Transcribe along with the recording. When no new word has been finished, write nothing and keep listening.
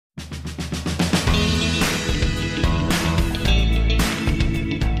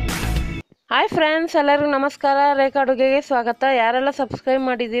Hi friends, ಎಲ್ಲರಿಗೂ ನಮಸ್ಕಾರ. ರೇಖಾ ಅಡುಗೆಗೆ ಸ್ವಾಗತ. ಯಾರೆಲ್ಲ ಸಬ್ಸ್ಕ್ರೈಬ್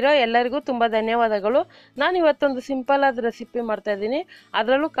ಮಾಡಿದ್ದೀರೋ ಎಲ್ಲರಿಗೂ ತುಂಬ ಧನ್ಯವಾದಗಳು. ನಾನು ಇವತ್ತೊಂದು ಸಿಂಪಲ್ ಆದ ರೆಸಿಪಿ ಮಾಡ್ತಾಯಿದ್ದೀನಿ.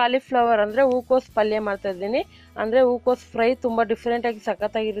 ಅದರಲ್ಲೂ ಕಾಲಿಫ್ಲವರ್ ಅಂದರೆ ಹೂಕೋಸು ಪಲ್ಯ ಮಾಡ್ತಾಯಿದ್ದೀನಿ. ಅಂದರೆ ಹೂಕೋಸು ಫ್ರೈ ತುಂಬ ಡಿಫ್ರೆಂಟಾಗಿ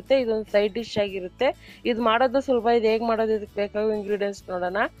ಸಖತ್ತಾಗಿರುತ್ತೆ. ಇದೊಂದು ಸೈಡ್ ಡಿಶ್ ಆಗಿರುತ್ತೆ. ಇದು ಮಾಡೋದು ಸುಲಭ. ಇದು ಹೇಗೆ ಮಾಡೋದು, ಇದಕ್ಕೆ ಬೇಕಾಗೋ ಇಂಗ್ರೀಡಿಯೆಂಟ್ಸ್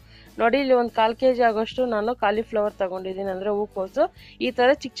ನೋಡೋಣ. ನೋಡಿ, ಇಲ್ಲಿ ಒಂದು 1/4 kg ಆಗೋಷ್ಟು ನಾನು ಕಾಲಿಫ್ಲವರ್ ತೊಗೊಂಡಿದ್ದೀನಿ, ಅಂದರೆ ಹೂಕೋಸು. ಈ ಥರ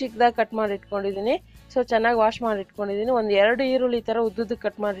ಚಿಕ್ಕ ಚಿಕ್ಕದಾಗಿ ಕಟ್ ಮಾಡಿ ಇಟ್ಕೊಂಡಿದ್ದೀನಿ. ಸೊ ಚೆನ್ನಾಗಿ ವಾಶ್ ಮಾಡಿ ಇಟ್ಕೊಂಡಿದ್ದೀನಿ. ಒಂದು 2 ಈರುಳ್ಳಿ ಈ ಥರ ಉದ್ದುದ್ದಕ್ಕೆ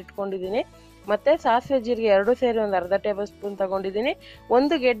ಕಟ್ ಮಾಡಿ ಇಟ್ಕೊಂಡಿದ್ದೀನಿ. ಮತ್ತು ಸಾಸಿವೆ ಜೀರಿಗೆ 2 ಸೇರಿ ಒಂದು ಅರ್ಧ ಟೇಬಲ್ ಸ್ಪೂನ್ ತೊಗೊಂಡಿದ್ದೀನಿ.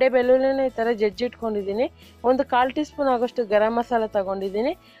 ಒಂದು ಗೆಡ್ಡೆ ಬೆಳ್ಳುಳ್ಳಿನ ಈ ಥರ ಜಜ್ಜಿಟ್ಕೊಂಡಿದ್ದೀನಿ. ಒಂದು 1/4 ಟೀ ಸ್ಪೂನ್ ಆಗೋಷ್ಟು ಗರಂ ಮಸಾಲ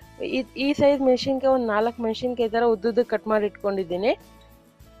ತೊಗೊಂಡಿದ್ದೀನಿ. ಈ ಸೈಜ್ ಮೆಣಸಿನ್ಕಾಯಿ ಒಂದು 4 ಮೆಣಸಿನ್ಕಾಯಿ ಈ ಥರ ಉದ್ದುದ್ದಕ್ಕೆ ಕಟ್ ಮಾಡಿ ಇಟ್ಕೊಂಡಿದ್ದೀನಿ.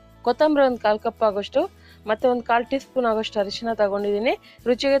 ಕೊತ್ತಂಬರಿ ಒಂದು 1/4 ಕಪ್ ಆಗೋಷ್ಟು, ಮತ್ತು ಒಂದು 1/4 ಟೀ ಸ್ಪೂನ್ ಆಗೋಷ್ಟು ಅರಿಶಿನ ತೊಗೊಂಡಿದ್ದೀನಿ.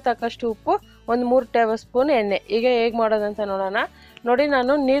 ರುಚಿಗೆ ತಕ್ಕಷ್ಟು ಉಪ್ಪು, ಒಂದು 3 ಟೇಬಲ್ ಸ್ಪೂನ್ ಎಣ್ಣೆ. ಈಗ ಹೇಗೆ ಮಾಡೋದಂತ ನೋಡೋಣ. ನೋಡಿ,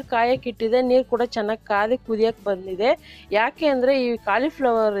 ನಾನು ನೀರು ಕಾಯಕ್ಕೆ ಇಟ್ಟಿದ್ದೆ. ನೀರು ಕೂಡ ಚೆನ್ನಾಗಿ ಕಾದಿ ಕುದಿಯೋಕ್ಕೆ ಬಂದಿದೆ. ಯಾಕೆ ಅಂದರೆ ಈ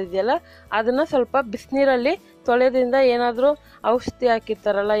ಕಾಲಿಫ್ಲವರ್ ಇದೆಯಲ್ಲ, ಅದನ್ನು ಸ್ವಲ್ಪ ಬಿಸಿನೀರಲ್ಲಿ ತೊಳೆಯೋದ್ರಿಂದ ಏನಾದರೂ ಔಷಧಿ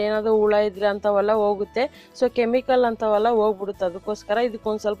ಹಾಕಿರ್ತಾರಲ್ಲ, ಏನಾದರೂ ಹುಳ ಇದ್ದರೆ ಅಂಥವೆಲ್ಲ ಹೋಗುತ್ತೆ. ಸೊ ಕೆಮಿಕಲ್ ಅಂಥವೆಲ್ಲ ಹೋಗ್ಬಿಡುತ್ತೆ. ಅದಕ್ಕೋಸ್ಕರ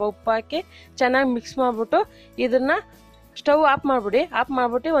ಇದಕ್ಕೊಂದು ಸ್ವಲ್ಪ ಉಪ್ಪು ಹಾಕಿ ಚೆನ್ನಾಗಿ ಮಿಕ್ಸ್ ಮಾಡಿಬಿಟ್ಟು ಇದನ್ನು ಸ್ಟವ್ ಆಫ್ ಮಾಡಿಬಿಡಿ. ಆಫ್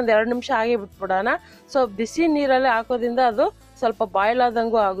ಮಾಡಿಬಿಟ್ಟು ಒಂದು 2 ನಿಮಿಷ ಹಾಗೆ ಬಿಟ್ಬಿಡೋಣ. ಸೊ ಬಿಸಿ ನೀರಲ್ಲಿ ಹಾಕೋದ್ರಿಂದ ಅದು ಸ್ವಲ್ಪ ಬಾಯ್ಲ್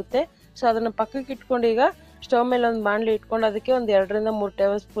ಆದಂಗೂ ಆಗುತ್ತೆ. ಸೊ ಅದನ್ನು ಪಕ್ಕಕ್ಕೆ ಇಟ್ಕೊಂಡು ಈಗ ಸ್ಟವ್ ಮೇಲೆ ಒಂದು ಬಾಣಲಿ ಇಟ್ಕೊಂಡು ಅದಕ್ಕೆ ಒಂದು 2 ರಿಂದ 3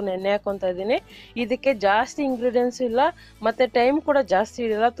 ಟೇಬಲ್ ಸ್ಪೂನ್ ಎಣ್ಣೆ ಹಾಕ್ಕೊತಾ ಇದ್ದೀನಿ. ಇದಕ್ಕೆ ಜಾಸ್ತಿ ಇಂಗ್ರೀಡಿಯೆಂಟ್ಸ್ ಇಲ್ಲ, ಮತ್ತು ಟೈಮ್ ಕೂಡ ಜಾಸ್ತಿ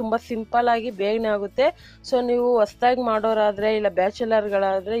ಇರಲ್ಲ. ತುಂಬ ಸಿಂಪಲ್ಲಾಗಿ ಬೇಗನೆ ಆಗುತ್ತೆ. ಸೊ ನೀವು ಹೊಸ್ದಾಗಿ ಮಾಡೋರಾದರೆ ಇಲ್ಲ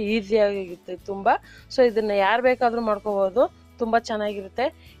ಬ್ಯಾಚುಲರ್ಗಳಾದರೆ ಈಸಿಯಾಗಿರುತ್ತೆ ತುಂಬ. ಸೊ ಇದನ್ನು ಯಾರು ಬೇಕಾದರೂ ಮಾಡ್ಕೋಬೋದು, ತುಂಬ ಚೆನ್ನಾಗಿರುತ್ತೆ.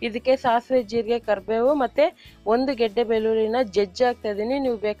 ಇದಕ್ಕೆ ಸಾಸಿವೆ ಜೀರಿಗೆ ಕರಿಬೇವು ಮತ್ತು ಒಂದು ಗೆಡ್ಡೆ ಬೆಳ್ಳುಳ್ಳಿನ ಜಜ್ಜಿ ಹಾಕ್ತಾಯಿದ್ದೀನಿ.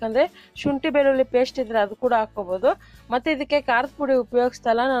 ನೀವು ಬೇಕಂದರೆ ಶುಂಠಿ ಬೆಳ್ಳುಳ್ಳಿ ಪೇಸ್ಟ್ ಇದ್ದರೆ ಅದು ಕೂಡ ಹಾಕ್ಕೋಬೋದು. ಮತ್ತು ಇದಕ್ಕೆ ಖಾರದ ಪುಡಿ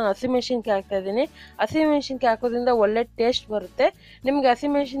ಉಪಯೋಗಿಸ್ತಲ್ಲ, ನಾನು ಹಸಿಮೆಣ್ಸಿನ್ಕಾಯಿ ಹಾಕ್ತಾಯಿದ್ದೀನಿ. ಹಸಿಮೆಣ್ಸಿನ್ಕಾಯಿ ಹಾಕೋದ್ರಿಂದ ಒಳ್ಳೆ ಟೇಸ್ಟ್ ಬರುತ್ತೆ. ನಿಮಗೆ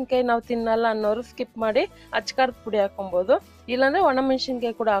ಹಸಿಮೆಣ್ಸಿನ್ಕಾಯಿ ನಾವು ತಿನ್ನಲ್ಲ ಅನ್ನೋರು ಸ್ಕಿಪ್ ಮಾಡಿ ಅಚ್ಕಾರದ ಪುಡಿ ಹಾಕ್ಕೊಬೋದು, ಇಲ್ಲಾಂದರೆ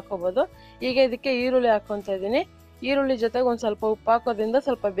ಒಣಮೆಣ್ಸಿನ್ಕಾಯಿ ಕೂಡ ಹಾಕ್ಕೋಬೋದು. ಈಗ ಇದಕ್ಕೆ ಈರುಳ್ಳಿ ಹಾಕ್ಕೊತಾ ಇದ್ದೀನಿ. ಈರುಳ್ಳಿ ಜೊತೆಗೆ ಒಂದು ಸ್ವಲ್ಪ ಉಪ್ಪು ಹಾಕೋದ್ರಿಂದ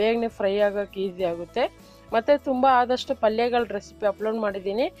ಸ್ವಲ್ಪ ಬೇಗನೆ ಫ್ರೈ ಆಗೋಕ್ಕೆ ಈಸಿ ಆಗುತ್ತೆ. ಮತ್ತು ತುಂಬ ಆದಷ್ಟು ಪಲ್ಯಗಳ ರೆಸಿಪಿ ಅಪ್ಲೋಡ್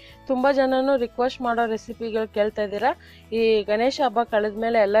ಮಾಡಿದ್ದೀನಿ. ತುಂಬ ಜನನೂ ರಿಕ್ವೆಸ್ಟ್ ಮಾಡೋ ರೆಸಿಪಿಗಳು ಕೇಳ್ತಾ ಇದ್ದೀರಾ. ಈ ಗಣೇಶ ಹಬ್ಬ ಕಳೆದ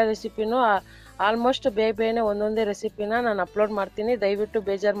ಮೇಲೆ ಎಲ್ಲ ರೆಸಿಪಿನೂ ಆಲ್ಮೋಸ್ಟ್ ಬೇಗನೆ ಒಂದೊಂದೇ ರೆಸಿಪಿನ ನಾನು ಅಪ್ಲೋಡ್ ಮಾಡ್ತೀನಿ. ದಯವಿಟ್ಟು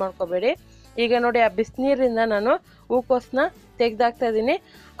ಬೇಜಾರು ಮಾಡ್ಕೋಬೇಡಿ. ಈಗ ನೋಡಿ, ಆ ಬಿಸಿನೀರಿಂದ ನಾನು ಹೂಕೋಸನ್ನ ತೆಗೆದಾಕ್ತಾ ಇದ್ದೀನಿ.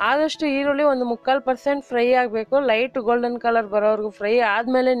 ಆದಷ್ಟು ಈರುಳ್ಳಿ ಒಂದು 3/4% ಫ್ರೈ ಆಗಬೇಕು. ಲೈಟ್ ಗೋಲ್ಡನ್ ಕಲರ್ ಬರೋವರೆಗೂ ಫ್ರೈ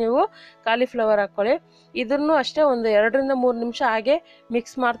ಆದಮೇಲೆ ನೀವು ಕಾಲಿಫ್ಲವರ್ ಹಾಕ್ಕೊಳ್ಳಿ. ಇದನ್ನು ಅಷ್ಟೇ ಒಂದು 2 ರಿಂದ 3 ನಿಮಿಷ ಹಾಗೆ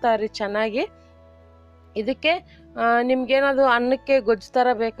ಮಿಕ್ಸ್ ಮಾಡ್ತಾ ಇರಿ ಚೆನ್ನಾಗಿ. ಇದಕ್ಕೆ ನಿಮ್ಗೇನಾದ್ರು ಅನ್ನಕ್ಕೆ ಗೊಜ್ಜು ಥರ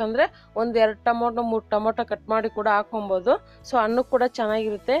ಬೇಕಂದರೆ ಒಂದು 2 ಟೊಮೊಟೊ 3 ಟೊಮೊಟೊ ಕಟ್ ಮಾಡಿ ಕೂಡ ಹಾಕೊಬೋದು. ಸೊ ಅನ್ನಕ್ಕೆ ಕೂಡ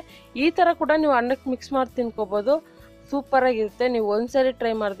ಚೆನ್ನಾಗಿರುತ್ತೆ. ಈ ಥರ ಕೂಡ ನೀವು ಅನ್ನಕ್ಕೆ ಮಿಕ್ಸ್ ಮಾಡಿ ತಿನ್ಕೋಬೋದು. ಸೂಪರಾಗಿರುತ್ತೆ. ನೀವು ಒಂದ್ಸರಿ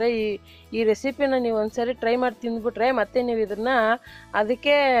ಟ್ರೈ ಮಾಡಿದ್ರೆ ಈ ರೆಸಿಪಿನ ನೀವು ಒಂದ್ಸರಿ ಟ್ರೈ ಮಾಡಿ ತಿಂದ್ಬಿಟ್ರೆ ಮತ್ತೆ ನೀವು ಇದನ್ನು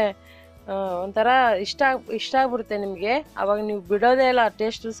ಅದಕ್ಕೆ ಒಂಥರ ಇಷ್ಟ ಆಗ್ಬಿಡುತ್ತೆ ನಿಮಗೆ. ಆವಾಗ ನೀವು ಬಿಡೋದೇ ಇಲ್ಲ.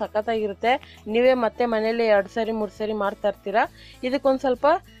 ಟೇಸ್ಟು ಸಖತ್ತಾಗಿರುತ್ತೆ. ನೀವೇ ಮತ್ತೆ ಮನೇಲಿ 2 ಸರಿ 3 ಸರಿ ಮಾಡ್ತಾ ಇರ್ತೀರ. ಇದಕ್ಕೊಂದು ಸ್ವಲ್ಪ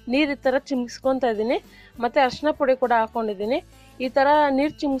ನೀರು ಈ ಥರ ಚಿಮ್ಸ್ಕೊತಾ ಇದ್ದೀನಿ. ಮತ್ತು ಅರಿಶಿನ ಪುಡಿ ಕೂಡ ಹಾಕ್ಕೊಂಡಿದ್ದೀನಿ. ಈ ಥರ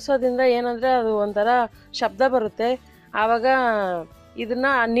ನೀರು ಚಿಮ್ಸೋದ್ರಿಂದ ಏನಂದರೆ ಅದು ಒಂಥರ ಶಬ್ದ ಬರುತ್ತೆ. ಆವಾಗ ಇದನ್ನು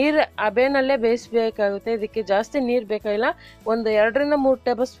ನೀರು ಹಬೆನಲ್ಲೇ ಬೇಯಿಸಬೇಕಾಗುತ್ತೆ. ಇದಕ್ಕೆ ಜಾಸ್ತಿ ನೀರು ಬೇಕಾಗಿಲ್ಲ. ಒಂದು 2 ರಿಂದ 3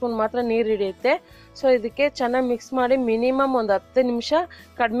 ಟೇಬಲ್ ಸ್ಪೂನ್ ಮಾತ್ರ ನೀರು ಹಿಡಿಯುತ್ತೆ. ಸೊ ಇದಕ್ಕೆ ಚೆನ್ನಾಗಿ ಮಿಕ್ಸ್ ಮಾಡಿ ಮಿನಿಮಮ್ ಒಂದು 10 ನಿಮಿಷ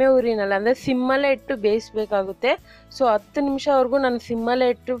ಕಡಿಮೆ ಉರಿನಲ್ಲಿ ಅಂದರೆ ಸಿಮ್ಮಲ್ಲೇ ಇಟ್ಟು ಬೇಯಿಸಬೇಕಾಗುತ್ತೆ. ಸೊ 10 ನಿಮಿಷವರೆಗೂ ನಾನು ಸಿಮ್ಮಲ್ಲೇ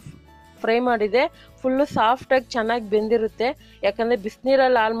ಇಟ್ಟು ಫ್ರೈ ಮಾಡಿದೆ. ಫುಲ್ಲು ಸಾಫ್ಟಾಗಿ ಚೆನ್ನಾಗಿ ಬೆಂದಿರುತ್ತೆ. ಯಾಕಂದರೆ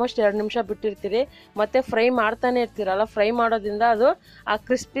ಬಿಸಿನೀರಲ್ಲಿ ಆಲ್ಮೋಸ್ಟ್ 2 ನಿಮಿಷ ಬಿಟ್ಟಿರ್ತೀರಿ, ಮತ್ತು ಫ್ರೈ ಮಾಡ್ತಾನೆ ಇರ್ತೀರಲ್ಲ. ಫ್ರೈ ಮಾಡೋದ್ರಿಂದ ಅದು ಆ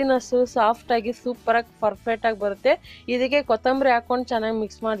ಕ್ರಿಸ್ಪಿನೆಸ್ಸು ಸಾಫ್ಟಾಗಿ ಸೂಪರಾಗಿ ಪರ್ಫೆಕ್ಟಾಗಿ ಬರುತ್ತೆ. ಇದಕ್ಕೆ ಕೊತ್ತಂಬರಿ ಹಾಕ್ಕೊಂಡು ಚೆನ್ನಾಗಿ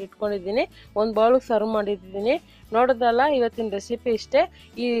ಮಿಕ್ಸ್ ಮಾಡಿ ಇಟ್ಕೊಂಡಿದ್ದೀನಿ. ಒಂದು ಬೌಲಿಗೆ ಸರ್ವ್ ಮಾಡಿದ್ದೀನಿ. ನೋಡೋದಲ್ಲ, ಇವತ್ತಿನ ರೆಸಿಪಿ ಇಷ್ಟೇ.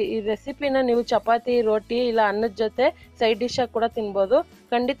 ಈ ರೆಸಿಪಿನ ನೀವು ಚಪಾತಿ, ರೋಟಿ ಇಲ್ಲ ಅನ್ನದ ಜೊತೆ ಸೈಡ್ ಡಿಶಾಗಿ ಕೂಡ ತಿನ್ಬೋದು.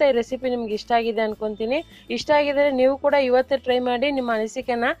 ಖಂಡಿತ ಈ ರೆಸಿಪಿ ನಿಮ್ಗೆ ಇಷ್ಟ ಆಗಿದೆ ಅನ್ಕೊತೀನಿ. ಇಷ್ಟ ಆಗಿದರೆ ನೀವು ಕೂಡ ಇವತ್ತೇ ಟ್ರೈ ಮಾಡಿ ನಿಮ್ಮ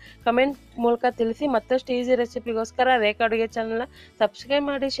ಅನಿಸಿಕೆನ ಕಮೆಂಟ್ ಮೂಲಕ ತಿಳಿಸಿ. ಮತ್ತಷ್ಟು ಈಸಿ ರೆಸಿಪಿಗೋಸ್ಕರ ರೇಖಾ ಅಡುಗೆ ಚಾನಲ್ನ ಸಬ್ಸ್ಕ್ರೈಬ್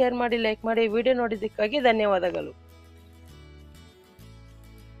ಮಾಡಿ, ಶೇರ್ ಮಾಡಿ, ಲೈಕ್ ಮಾಡಿ. ವಿಡಿಯೋ ನೋಡಿದ್ದಕ್ಕಾಗಿ ಧನ್ಯವಾದಗಳು.